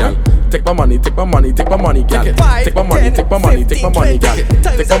money, girl. Take my money, girl. Take my money, girl. Take my money, girl. Take my money, girl. Take my money, girl.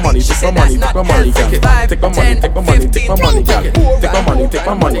 Take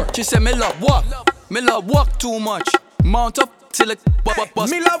my money. She said me love walk too much. Mount up till it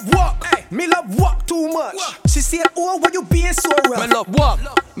bust. Me love walk too much. She said, oh, why you being so rough?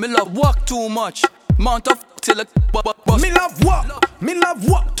 Me love walk too much. Mount up till it bust. Me love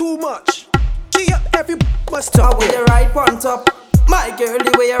walk too much. Key up every bus stop. Where you ride on top? My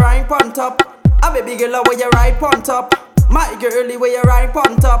girlie, where you ride on top? A baby girl, where you ride on top? My girlie, where you ride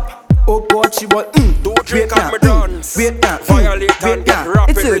on top? Oh God, she want don't drink on me dance. Wait now, violate and get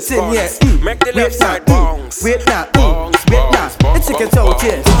rapid response. Make the left side bounce. Wait now, let's take it out,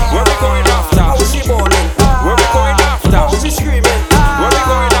 yeah. Where we going after? How she ballin'? Where we going after? How she screaming? Where we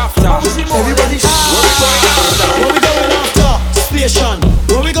going after? Everybody, where we going after? Where we going after? Station.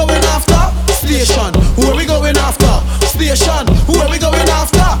 Where we going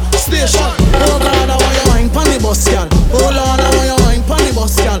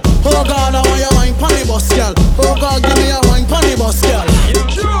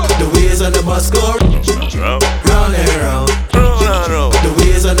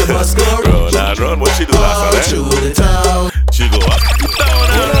down. What she do last night? Through the town. She go up, down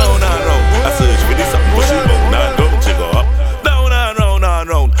and round and round. I search for this something, but she bound and down. She go up, down and round and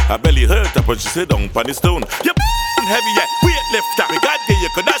round. Her belly hurt up when she sit down on the stone. You heavy, yeah, weight lifter. We got you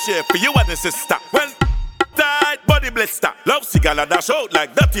could dash here for you and the sister. Well, tight body blister. Love cigar dash out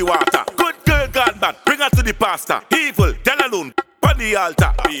like dirty water. Good girl gone bad, bring her to the pastor. Evil, tell alone, on the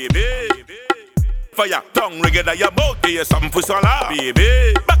altar. Baby, fire, tongue ring it at your mouth. Give you something for solar.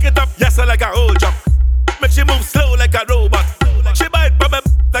 Baby, back it up, yes, like a whole jump. Make she move slow like a robot. She bite from me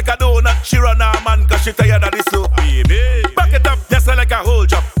like a donut. She run her man cause she tired of the slow. Baby, back it up, yes, like a whole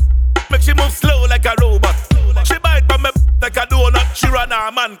jump. Make she move slow like a robot. She bite from me like a donut. She run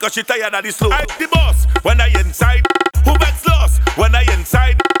her man cause she tired of the slow. I'm the boss when I inside. Who bets lost when I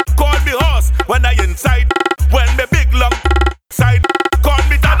inside? Call me horse when I inside. When me big long side. Call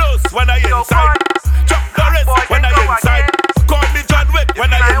me Thanos when I inside. Chuck Norris when I inside. Call me John Wick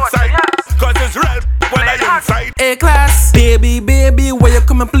when I inside. Cause it's real when I inside. A-class, baby, where you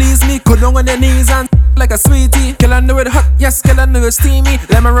come and please me? Go down on your knees and like a sweetie. Girl, I know it hot, yes, girl, I know it steamy.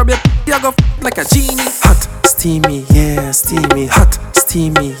 Let me rub your you go like a genie. Hot, steamy, yeah, steamy. Hot,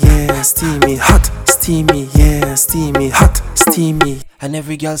 steamy, yeah, steamy. Hot, steamy, yeah, steamy. Hot, steamy. And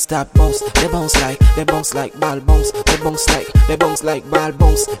every girl start bounce, they bounce like ball bounce, they bounce like ball bounce, they bounce like ball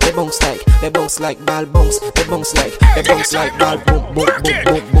bounce, they bounce like ball boom boom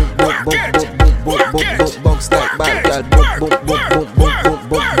boom boom boom boom boom boom boom bounce like ball girl boom boom boom boom boom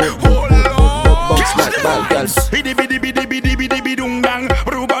boom boom bounce like ball girl. Bidi bidi bidi bidi bidi bidung dang,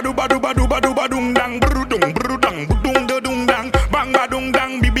 ruba duba duba duba duba dung dang, brudung brudang budung dung dang, bang badung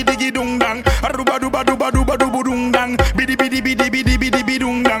dang, bibi digi dung dang, ruba duba duba duba duba dung dang, bidi bidi bidi bidi bidi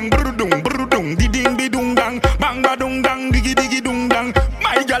bidung dang, brudung diding bidung dang, bang badung dang, digi digi dung dang.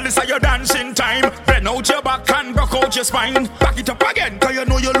 My girl, this is your dancing time. Bend out your back and rock out your spine. Back it up again, cause you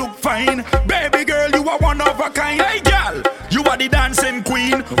know you look fine. Baby girl, you are one of a kind. Hey girl, you are the dancing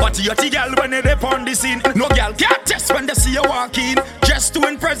queen. But you're the girl when they dip on the scene. No girl can't test when they see you walk in. Just to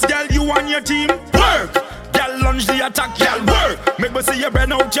impress girl, you and your team. Work! Girl lunge the attack, girl work. Make me see you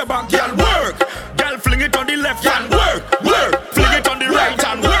bend out your back, girl work. Girl fling it on the left hand, work. Fling it on the right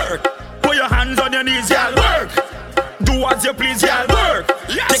hand, work. Put your hands on your knees, girl work. Do as you please, girl work.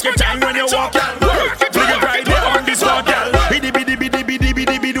 Take your time when you walk, girl work. Fling it right there on the spot, girl. Bidi bidi bidi bidi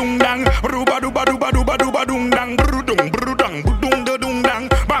bidi bidung dang. Ruba duba duba duba duba dung dang. Brudung brudang budung dung dang.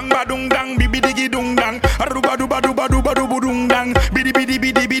 Bang badung dang bibi digi dung dang. Ruba duba duba duba duba dung dang. Bidi bidi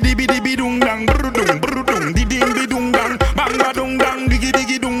bidi bidi bidi bidung dang. Brudung diding bidung dang. Bang badung dang digi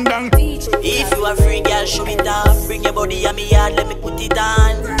digi dung dang. If you are free, girl, show me down. Bring your body on me yard, let me put it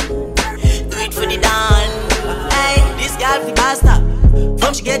on. Do it for the dance. This girl fi basta,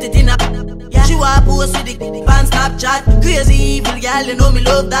 from she get it in her. Yeah. She want post with the pan Snapchat. Crazy evil girl, you know me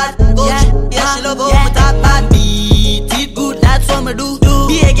love that. Go yeah, she love how me talk bad. Beat it good, that's what me do.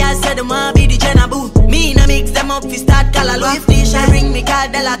 Be a girl said them want be the Jenna boo. Me na mix them up fi start Callaloo. If they shall ring me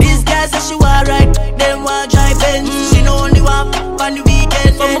Cardella. This girl say she want ride, them want drive Benz. She know only want on the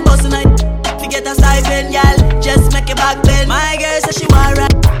weekend. From a bus night, fi get a stipend, girl. Just make it back bend. My girl say she want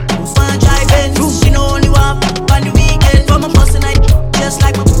ride, want drive Benz. She know only want on the weekend. From a bus night, just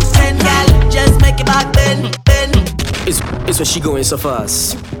like my friend, girl. Just make it back bend. It's what she going so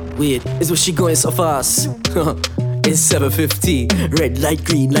fast. Wait, it's what she going so fast. It's 7:50, red light,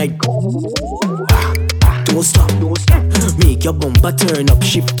 green light. Don't stop. Make your bumper turn up,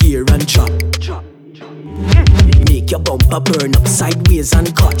 shift gear and chop. Make your bumper burn up sideways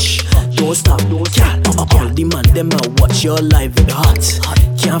and catch. Don't stop, all the man them a watch your live and hot.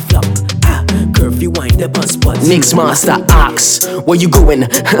 Can't flop, curvy wine the on spot. Mix master axe, where you going?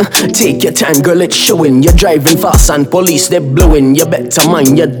 Take your time, girl, it's showing. You're driving fast and police they blowing. You better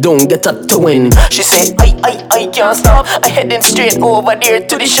mind you don't get a towing. She say, I can't stop. I heading straight over there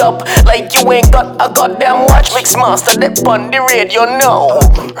to the shop. Like you ain't got a goddamn watch. Mix master they on the radio now.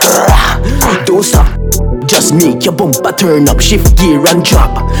 Don't stop. Just make your bumper turn up, shift gear and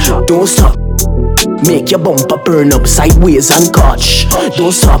drop. Don't stop. Make your bumper burn up sideways and catch.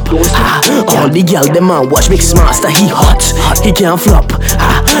 Don't stop. All the girl them a watch Mix Master, he hot. He can't flop.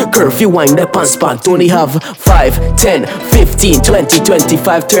 Curfew wind up on spot. Only have 5, 10, 15, 20,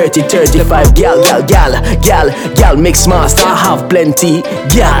 25, 30, 35. Gal, Mix Master, I have plenty.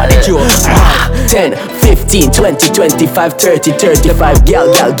 Gal, 10, 15, 20, 25, 30, 35.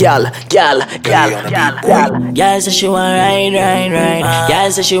 Gal. Gal say she want ride.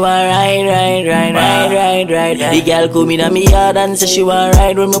 Gal say she want ride. The girl come in a me yard and say she want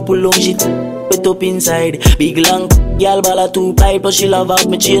ride. When me pull on shit, put up inside. Big long girl ball a 2 pipe, but she love out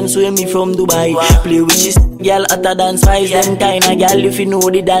me chain, swim me from Dubai. Play with this girl hotter than spice, them kinda girl if you know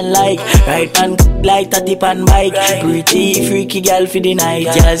they don't like. Right hand like 30 pan bike, pretty freaky girl for the night.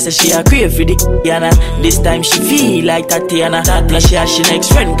 Girl say she a crave for the Yana. This time she feel like Tatiana. Now she has she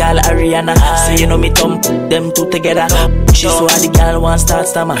next friend called Ariana. See you know me thump them two together. She saw the girl want start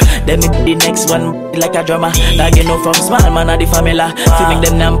stammer. Then me the next one like a drama. Like you know from small man of the family. Fi make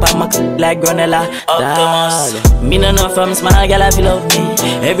them nampa max like granella. Me no know from small girl if you love me.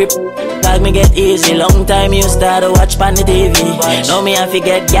 Every dog me get easy. Long time you start to watch pan the TV. Now me I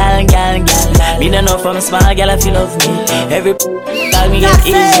forget gal. Me no know from small girl if you love me. Every dog me get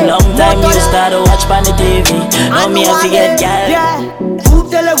easy. Long time you start to watch pan the TV. Now me I forget gal.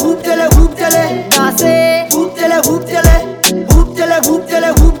 Whoop tele, that's it. Whoop tele.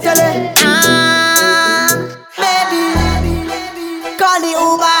 Baby, call the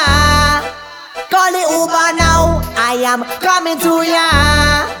Uber now. I am coming to ya.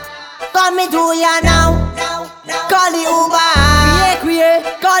 Now. Call the Uber.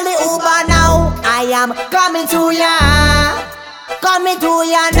 Call the Uber now. I am coming to ya.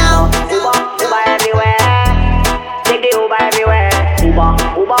 Now. Uber everywhere. Take the Uber everywhere. Uber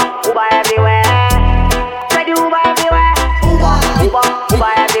everywhere. Take the Uber everywhere.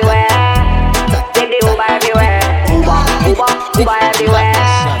 Uber everywhere. Take the Uber everywhere. Uber everywhere.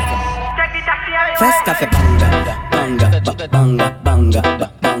 Take the taxi everywhere. Fresh cafe banga.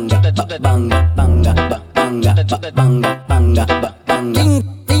 Ding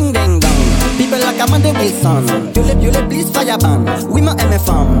ding dong. People like Amanda Wilson. You le please fire ban. Oui ma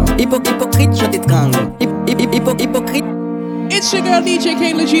MFM. Hypocrite je t'étrangle. Hypocrite. It's your girl DJ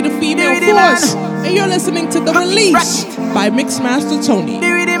Kayla G, the female force, and you're listening to The Release by Mixmaster Tony.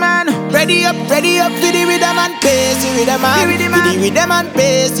 Ready up, for the rhythm and pace, the rhythm and for the rhythm and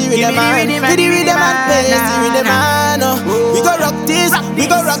pace, the rhythm and for the rhythm and pace, the rhythm and we go rock this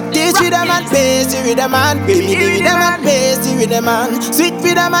rhythm and pace, the rhythm and give me the rhythm and pace, the rhythm and sweet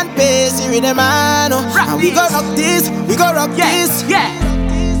rhythm and pace, the rhythm and we go rock this,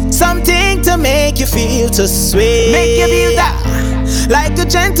 something to make you feel to sway, make you feel that. Like a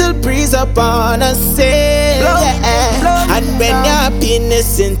gentle breeze upon a sail, and when your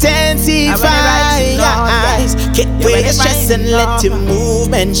happiness intensifies, get away your stress and let your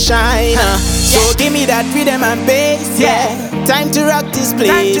movement shine. So give me that rhythm and bass, time to rock this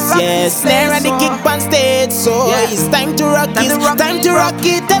place, snare and the kick on stage, so it's time to rock it, time to rock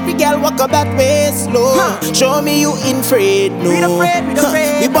it. Every girl walk up that way slow. Show me you ain't afraid, no.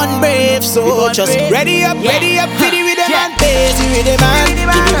 We born brave, so just ready up, for the rhythm and bass, the rhythm and give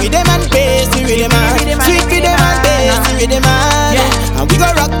me rhythm and bass, the rhythm and sweet rhythm and bass, the rhythm and we go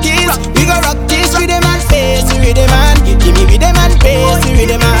rock this rhythm and bass, the rhythm and give me rhythm and bass, the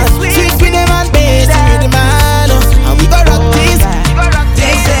rhythm and sweet rhythm and bass, the rhythm and we go rock this.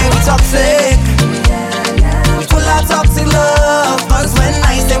 They say we toxic, we full of toxic love. Cause when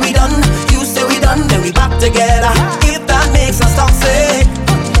I say we done, you say we done, then we back together. If that makes us toxic,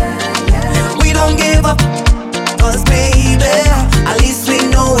 we don't give up. Cause baby, at least we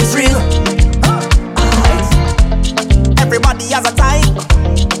know it's real. Everybody has a time,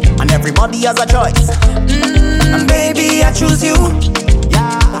 and everybody has a choice. And baby, I choose you.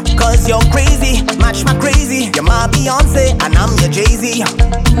 Cause you're crazy, match my crazy. You're my Beyonce, and I'm your Jay-Z.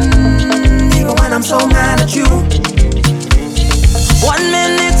 Even when I'm so mad at you. 1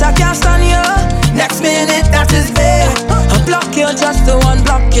 minute I can't stand you, next minute that is there. I block you just to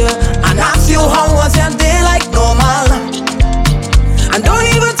unblock you, and ask you how was your day like normal. And don't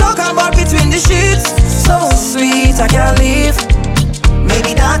even talk about between the sheets. So sweet, I can't leave.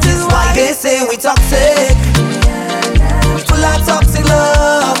 Maybe that is why they say we toxic. We full of toxic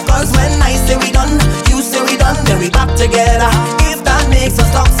love. Cause when I say we done, you say we done, then we back together. If that makes us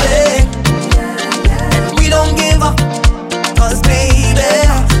toxic, and we don't give up. Cause baby,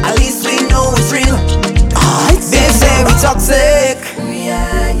 at least we know it's real. They say we toxic,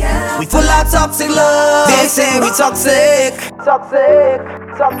 we full of toxic love. They say we toxic.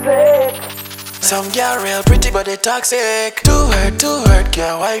 Some girl real pretty but they toxic. Too hurt,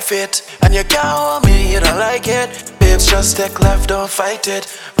 can't wife it. And you can't hold me, you don't like it. Babes, just take left, don't fight it.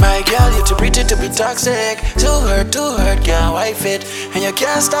 My girl, you too pretty to be toxic. Too hurt, can't wife it. And you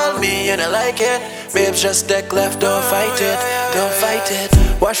can't style me, you don't like it. Babes, just take left, don't fight it. Don't fight it.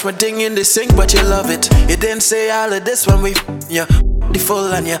 Wash my thing in the sink, but you love it. You didn't say all of this when we you the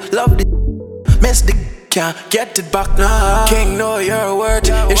full and you love the miss the can't get it back now. King know your word.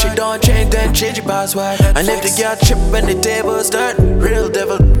 If she don't change, then change your password. And if the girl trip when the tables turn, real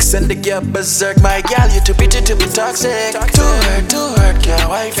devil send the girl berserk. My girl, you too pretty to be toxic. Too hurt, can't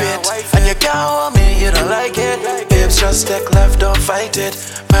wife it. And you can't want me, you don't like it. Babes, just take left, don't fight it.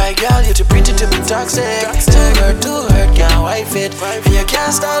 My girl, you too pretty to be toxic. Too hurt, can't wife it. And you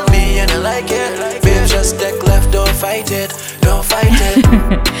can't stop me, you don't like it. Babes, just take left, don't fight it. Don't fight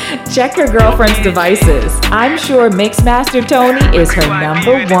it. Check her girlfriend's devices. I'm sure Mixmaster Tony is her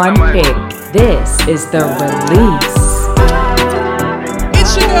 #1 pick. This is The Release.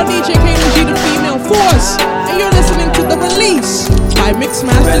 It's your girl DJ Kayla G, the female force, and you're listening to The Release by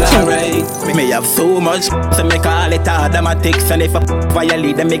Mixmaster Tony. Me have so much, so me call it automatics. And if I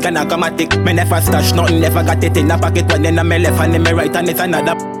violate them, me gonna come at it. Me never stash nothing, never got it in a pocket. One in my left and in my right, and it's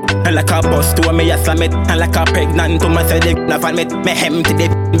another. And like a bus to me, I summit. And like a pregnant to my say they never admit. Me empty the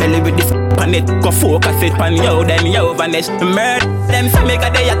belly with this on it. Go focus it on you, then you vanish. Murder them, so me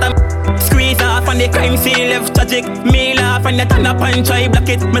got the squeeze off on the crime scene, left tragic. Me laugh and you turn up and try block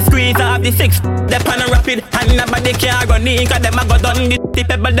it. Me squeeze off the 6, they pan rapid. And nobody can run in, cause them a go down the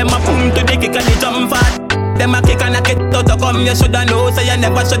pebble. Them a boom to the kick and the jump fast. Them a kick and a kick out to come. You shoulda know, so you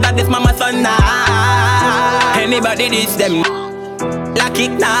never shoulda this mama son. Nah. Anybody this them, like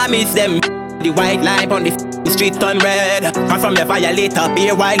it nah miss them. The white line on the street turn red. And from the violator be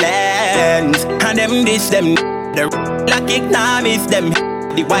violence. And them this them, the like it nah miss them.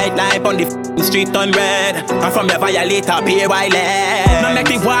 The white line on the street turn red. And from the violator pay violence. Now make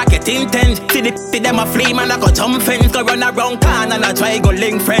the walk get intense. See them a flea man, I go jump fence. Go run around can and I try go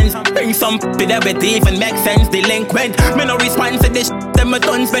link friends. Bring some to them with even make sense. Delinquent, me no response to this them a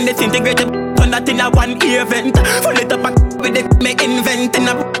done spend this integrated. Turn that in a one event. Full it up with the me invent. In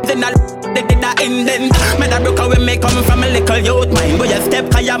a they did that indent. Me that broke away me come from a little youth mind. But you step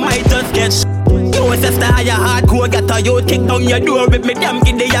cause you might just get you sister, you hardcore, get a youth. Kick down your door with me damn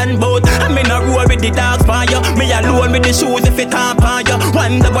Gideon boat. I mean a roll with the dogs for you. Me alone with the shoes if it can't on you.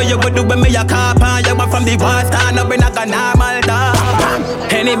 Wonder what you would do when me a car on you. But from the war stand up in a normal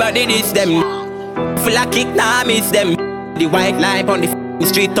dog. Anybody this them, full of kick nah miss them. The white line on the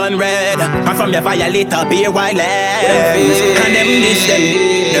street turn red. And from your violator be violence. And them this them,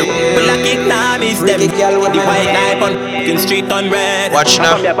 the full of kick nah miss them. The white line on the street turn red. Watch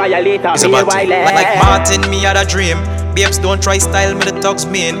now, it's about like Martin, me had a dream. Babes don't try style me the thugs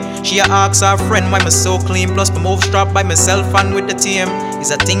mean. She a ask her friend why me so clean. Plus me move strap by myself and with the team. It's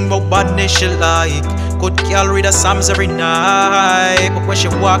a thing about badness she like. Good girl read the Psalms every night. But when she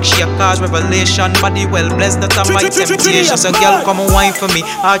walk she a cause revelation. Body well blessed not on my temptation. So girl come and wine for me.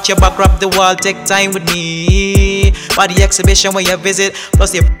 Arch your back grab the wall take time with me. Body exhibition when you visit.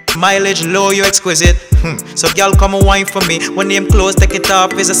 Plus your mileage low you exquisite. So girl come and wine for me. When name close take it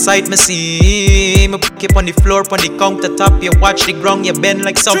off is a sight me see. Me keep on the floor on the countertop. You watch the ground you bend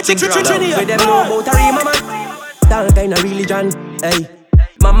like something wrong. With them know about a mama. That kind of religion. Hey,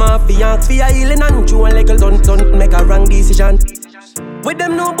 mama fi ask fi a healing and chew and legal don't make a wrong decision. With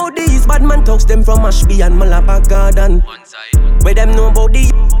them know about these bad man talks them from Ashby and Malabar Garden. With them know about the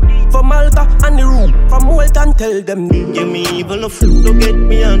from Malta and the room from Walton. Tell them give me even a food to get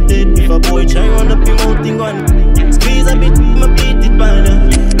me on dead. If a boy try run up him out in one, squeeze a bit, me beat it by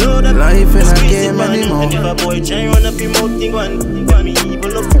the life in a game anymore. And if a boy try run up him out in one, give me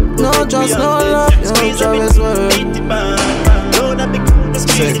even a food. No just no love, no Travis word. Beat it by the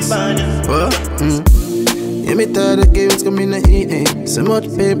squeeze it by the. Yeah, me tired of games coming in the EA. So much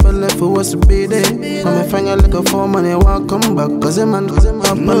paper left for us to be there. And my finger like a phone and they won't come back. Cause them man up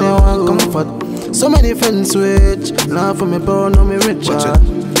and they want comfort. So many friends switch. Now for me power, now me richer.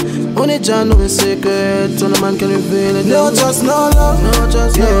 Only John know his secret. So no man can reveal it. No just no love, no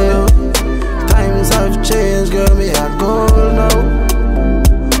just no love. Times have changed, girl, me a gold now.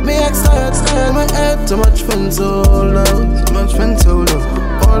 Me excited, my head. Too much friends so loud. Too much friends so loud.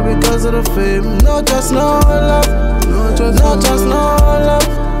 All because of the fame. No just no love. No just no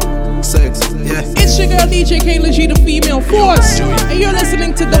love. Sex, yeah. It's your girl DJ Kayla G, the female force, and you're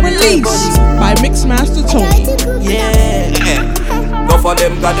listening to The Release by Mixmaster Tony. Yeah. No for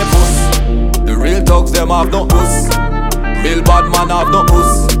them got the puss. The real thugs them have no puss. Real bad man have no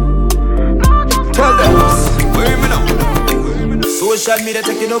puss. Tell them where me now. Social media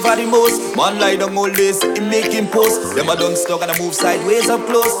taking over the most. Man lie down all this, it making posts. Them a done stuck and I move sideways up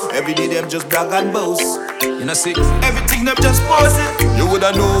close. Every day them just brag and boast. You know see, everything them just post it. You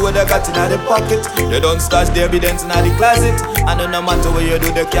woulda know what they got in the pocket. They don't stash the evidence in the closet. And no matter what you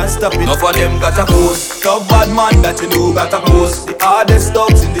do, they can't stop it. Enough of them got a post. Top bad man that you know got a post. The hardest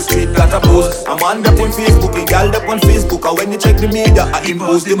dogs in the street got a post. A man up on Facebook, a gal up on Facebook. And when you check the media, I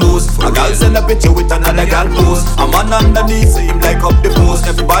impose the most. A gal send a picture with another gal post. A man underneath, so him like like up the post.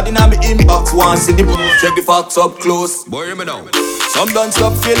 Everybody now me inbox want see the post. Check the facts up close. Boy, me now. Some done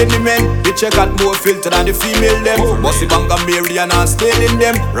stop feeling the men. Bitch, I got more filter than the female them. Bossy Banga Mary and I'm stealing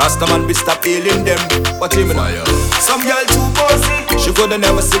them. Rastaman, we stop healing them. What you mean? Some girl too bossy. She coulda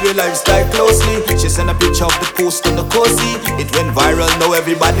never see real lifestyle closely. She sent a picture of the post on the cozy. It went viral, now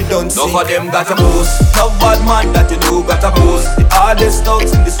everybody done see. None of them got a post. No bad man that you know got a post. The hardest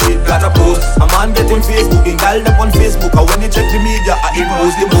thugs in the street got a post. A man getting Facebook, in gal up on Facebook. And when you check the media, I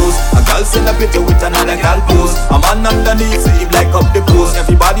impose the post. A girl send a picture with another gal post. A man underneath, see him like up the post.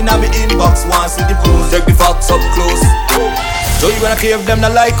 Everybody now me inbox wants see the post. Check the facts up close. So you wanna care if them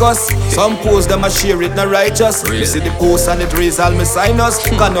not like us? Some post them a share it not righteous. You see the post and it raise all my sinus.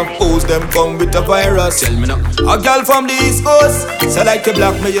 Cannot post them come with a virus. Tell me now. A girl from the East Coast say like to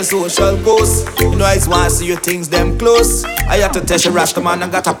block me your social post. You know I just wanna see your things them close. I had to test your Rastaman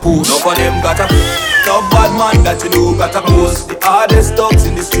and got a post. None of them got a no bad man that you know got a post. The hardest thugs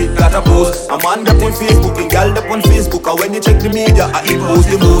in the street got a post. A man up on Facebook and girl up on Facebook. And when you check the media I impose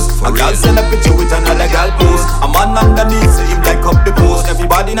the most. A girl send a picture with another girl post. A man underneath say him like up the post.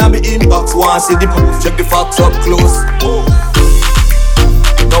 Everybody now me inbox want see the post. Check the facts up close.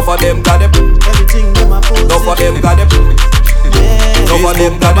 None of them got it. Everything them a post. None of them got it. None of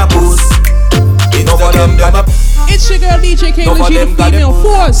them got a post. None of them got a. It's your girl DJ Kayla G, the female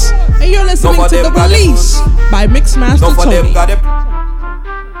force, and you're listening to The Release by Mixmaster Tony.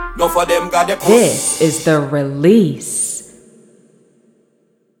 This is The Release.